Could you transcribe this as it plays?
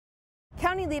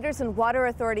County leaders and water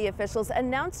authority officials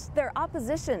announced their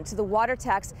opposition to the water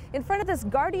tax in front of this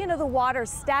Guardian of the Water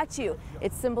statue.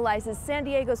 It symbolizes San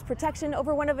Diego's protection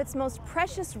over one of its most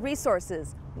precious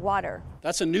resources, water.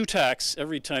 That's a new tax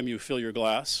every time you fill your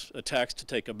glass, a tax to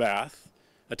take a bath,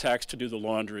 a tax to do the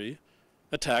laundry,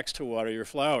 a tax to water your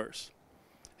flowers.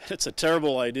 It's a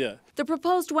terrible idea. The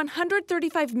proposed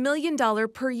 $135 million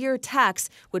per year tax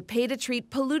would pay to treat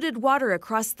polluted water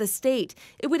across the state.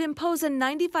 It would impose a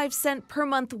 95-cent per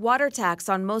month water tax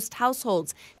on most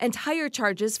households and higher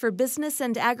charges for business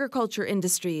and agriculture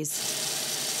industries.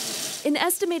 An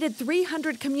estimated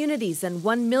 300 communities and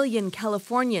 1 million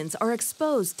Californians are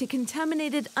exposed to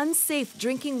contaminated, unsafe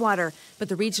drinking water. But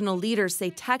the regional leaders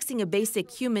say taxing a basic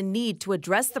human need to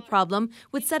address the problem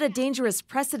would set a dangerous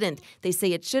precedent. They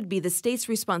say it should be the state's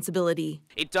responsibility.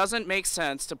 It doesn't make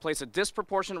sense to place a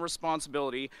disproportionate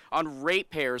responsibility on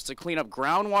ratepayers to clean up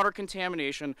groundwater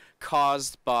contamination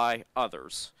caused by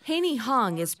others. Haney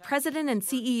Hong is president and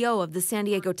CEO of the San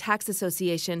Diego Tax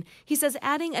Association. He says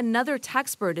adding another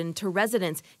tax burden to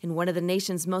residents in one of the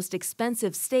nation's most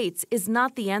expensive states is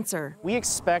not the answer. We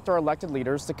expect our elected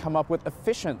leaders to come up with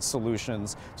efficient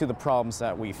solutions to the problems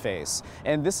that we face.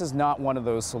 And this is not one of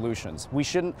those solutions.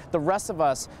 The rest of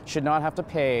us should not have to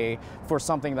pay for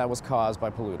something that was caused by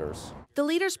polluters. The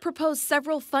leaders proposed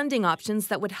several funding options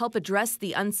that would help address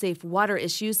the unsafe water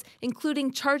issues,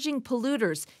 including charging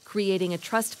polluters, creating a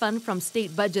trust fund from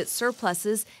state budget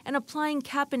surpluses, and applying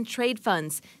cap-and-trade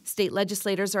funds. State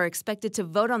legislators are expected to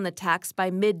vote on the tax by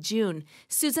mid-June.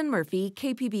 Susan Murphy,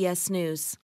 KPBS News.